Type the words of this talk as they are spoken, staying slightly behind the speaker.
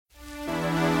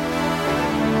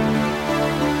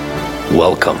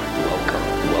Welcome.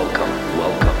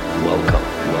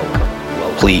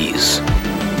 Please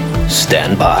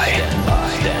stand by.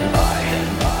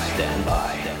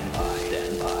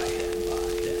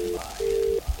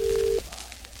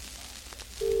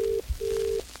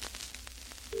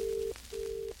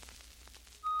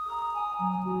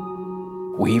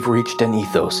 We've reached an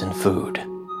ethos in food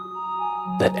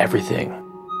that everything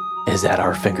is at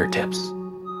our fingertips.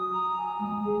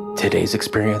 Today's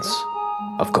experience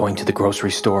of going to the grocery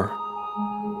store,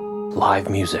 live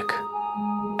music,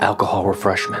 alcohol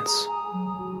refreshments,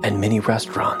 and mini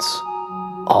restaurants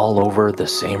all over the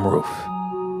same roof.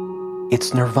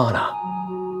 It's nirvana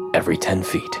every 10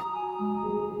 feet.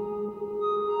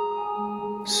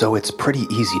 So it's pretty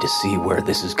easy to see where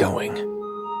this is going.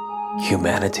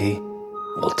 Humanity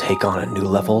will take on a new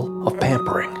level of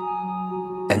pampering,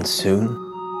 and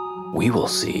soon we will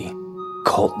see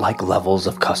cult-like levels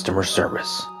of customer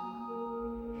service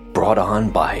brought on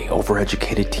by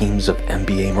overeducated teams of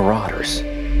MBA marauders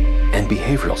and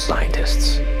behavioral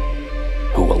scientists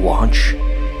who will launch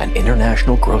an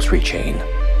international grocery chain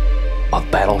of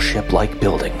battleship-like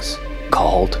buildings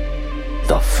called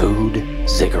the Food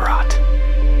Ziggurat.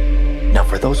 Now,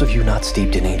 for those of you not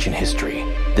steeped in ancient history,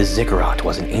 the ziggurat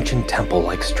was an ancient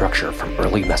temple-like structure from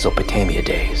early Mesopotamia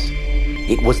days.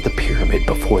 It was the pyramid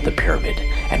before the pyramid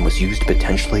and was used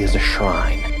potentially as a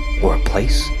shrine or a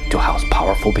place to house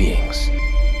powerful beings.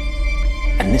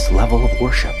 And this level of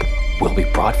worship will be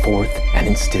brought forth and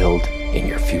instilled in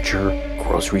your future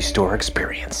grocery store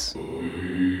experience.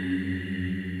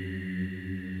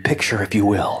 Picture, if you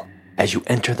will, as you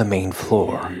enter the main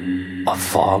floor, a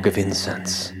fog of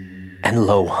incense and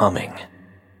low humming,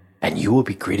 and you will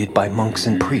be greeted by monks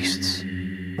and priests,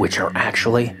 which are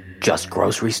actually just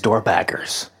grocery store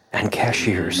baggers and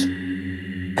cashiers,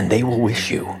 and they will wish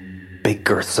you big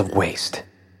girths of waste,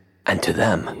 and to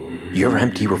them, your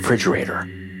empty refrigerator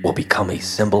will become a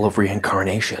symbol of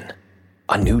reincarnation,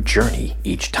 a new journey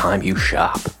each time you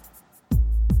shop.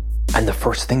 And the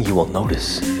first thing you will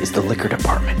notice is the liquor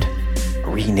department,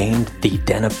 renamed the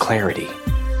Den of Clarity.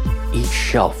 Each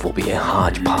shelf will be a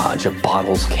hodgepodge of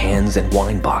bottles, cans, and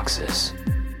wine boxes,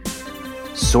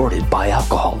 sorted by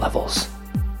alcohol levels.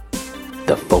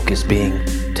 The focus being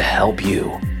to help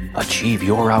you achieve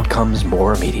your outcomes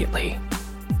more immediately,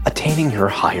 attaining your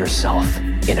higher self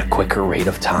in a quicker rate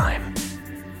of time.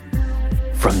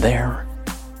 From there,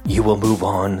 you will move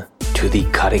on to the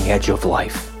cutting edge of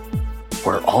life,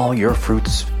 where all your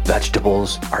fruits,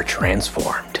 vegetables are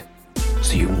transformed,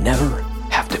 so you never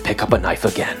have to pick up a knife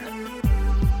again.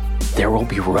 There will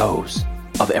be rows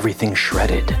of everything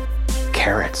shredded,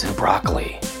 carrots and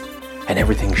broccoli. And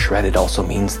everything shredded also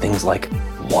means things like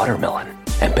watermelon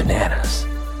and bananas,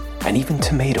 and even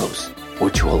tomatoes,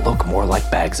 which will look more like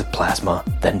bags of plasma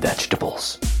than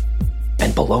vegetables.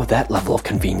 And below that level of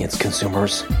convenience,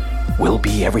 consumers, will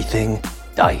be everything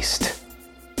diced.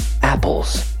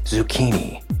 Apples,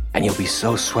 zucchini, and you'll be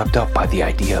so swept up by the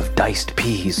idea of diced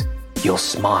peas, you'll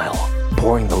smile,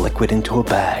 pouring the liquid into a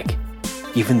bag,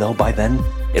 even though by then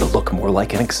it'll look more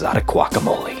like an exotic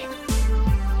guacamole.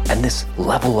 And this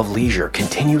level of leisure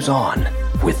continues on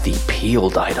with the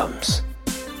peeled items.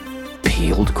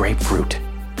 Peeled grapefruit,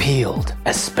 peeled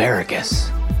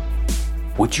asparagus.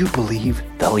 Would you believe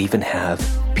they'll even have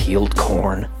peeled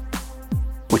corn,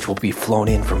 which will be flown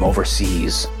in from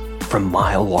overseas, from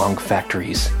mile-long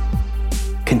factories,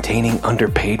 containing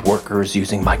underpaid workers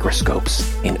using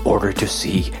microscopes in order to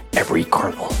see every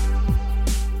kernel.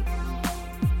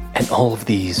 And all of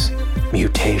these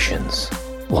mutations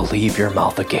will leave your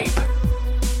mouth agape,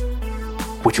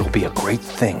 which will be a great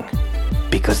thing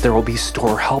because there will be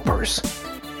store helpers,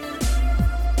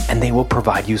 and they will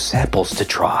provide you samples to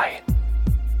try,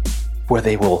 where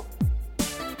they will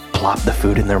plop the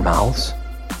food in their mouths,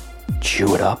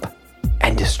 chew it up,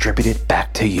 and distribute it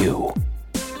back to you,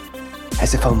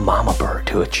 as if a mama bird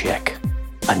to a chick.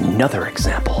 Another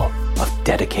example of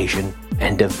dedication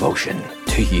and devotion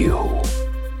to you.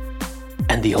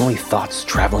 And the only thoughts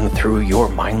traveling through your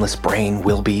mindless brain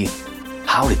will be,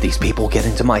 how did these people get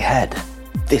into my head?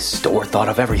 This store thought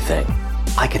of everything.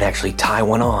 I can actually tie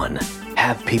one on,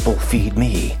 have people feed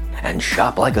me, and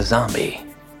shop like a zombie.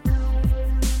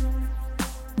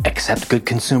 Except, good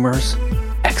consumers,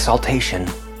 exaltation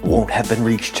won't have been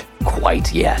reached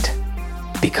quite yet,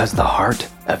 because the heart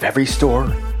of every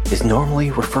store is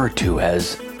normally referred to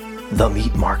as the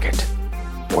meat market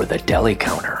or the deli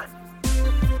counter.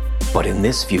 But in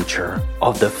this future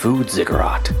of the Food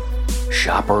Ziggurat,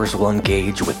 shoppers will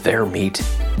engage with their meat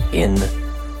in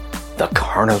the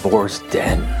carnivore's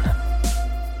den.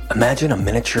 Imagine a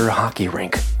miniature hockey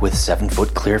rink with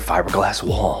 7-foot clear fiberglass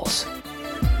walls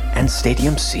and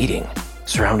stadium seating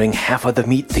surrounding half of the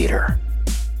meat theater.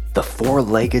 The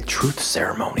four-legged truth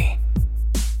ceremony,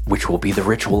 which will be the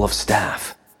ritual of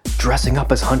staff dressing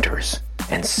up as hunters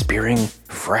and spearing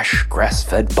fresh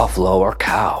grass-fed buffalo or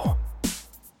cow,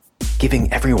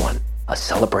 giving everyone a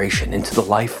celebration into the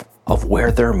life of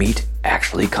where their meat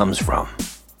actually comes from.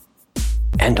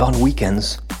 And on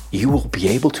weekends, you will be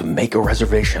able to make a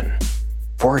reservation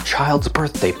for a child's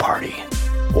birthday party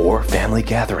or family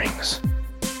gatherings,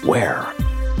 where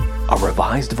a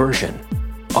revised version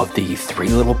of the Three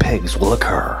Little Pigs will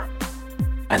occur,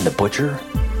 and the butcher,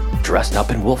 dressed up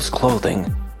in wolf's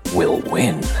clothing, will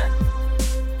win,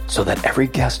 so that every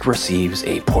guest receives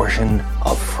a portion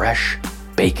of fresh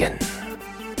bacon.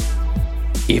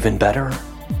 Even better,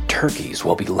 turkeys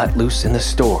will be let loose in the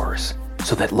stores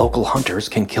so that local hunters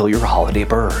can kill your holiday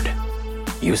bird,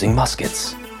 using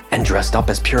muskets and dressed up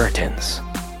as Puritans,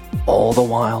 all the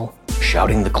while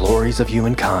shouting the glories of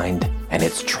humankind and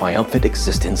its triumphant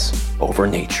existence over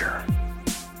nature.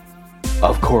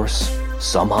 Of course,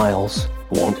 some aisles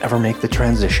won't ever make the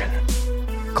transition.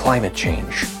 Climate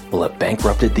change will have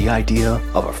bankrupted the idea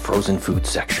of a frozen food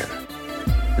section,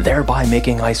 thereby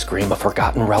making ice cream a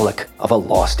forgotten relic of a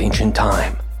lost ancient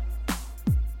time.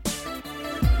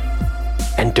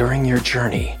 And during your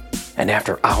journey, and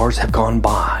after hours have gone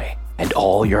by, and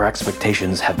all your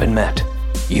expectations have been met,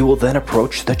 you will then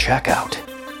approach the checkout,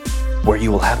 where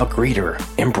you will have a greeter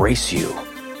embrace you.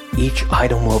 Each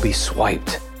item will be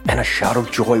swiped, and a shout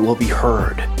of joy will be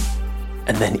heard.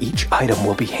 And then each item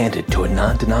will be handed to a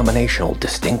non-denominational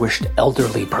distinguished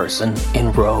elderly person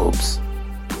in robes,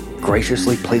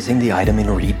 graciously placing the item in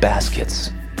reed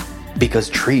baskets, because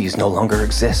trees no longer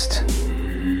exist.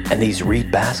 And these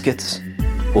reed baskets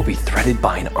will be threaded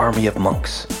by an army of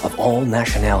monks of all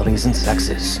nationalities and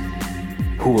sexes,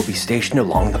 who will be stationed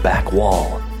along the back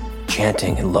wall,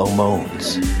 chanting in low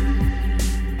moans.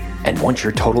 And once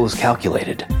your total is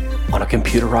calculated on a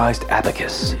computerized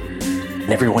abacus,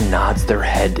 and everyone nods their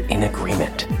head in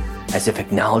agreement, as if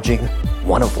acknowledging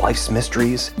one of life's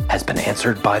mysteries has been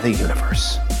answered by the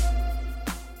universe.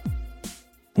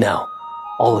 Now,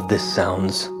 all of this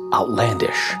sounds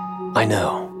outlandish, I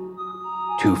know.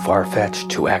 Too far-fetched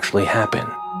to actually happen,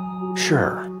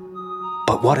 sure.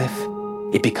 But what if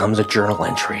it becomes a journal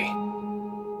entry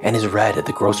and is read at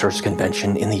the Grocers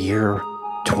Convention in the year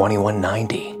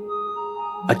 2190?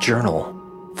 A journal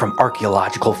from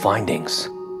archaeological findings,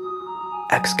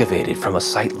 excavated from a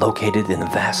site located in the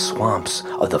vast swamps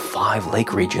of the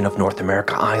 5-lake region of North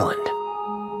America Island.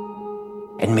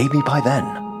 And maybe by then,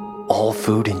 all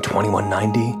food in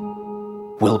 2190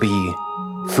 will be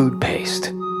food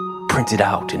paste, printed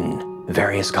out in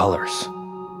various colors.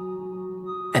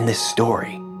 And this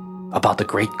story about the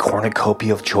great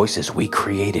cornucopia of choices we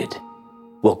created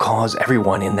will cause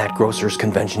everyone in that Grocers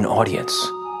Convention audience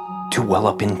to well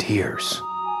up in tears,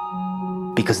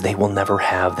 because they will never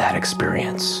have that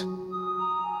experience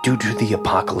due to the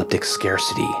apocalyptic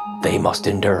scarcity they must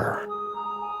endure.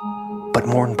 But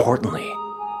more importantly,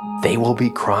 they will be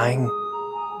crying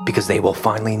because they will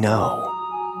finally know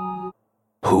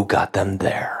who got them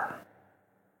there.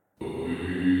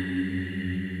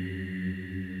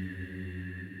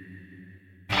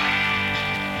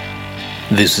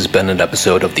 This has been an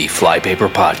episode of the Flypaper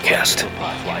Podcast.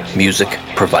 Music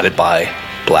provided by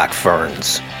Black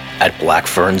Ferns at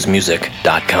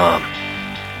blackfernsmusic.com.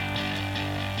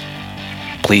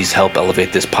 Please help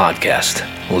elevate this podcast.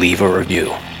 Leave a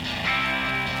review.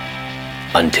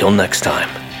 Until next time,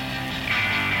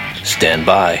 stand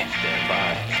by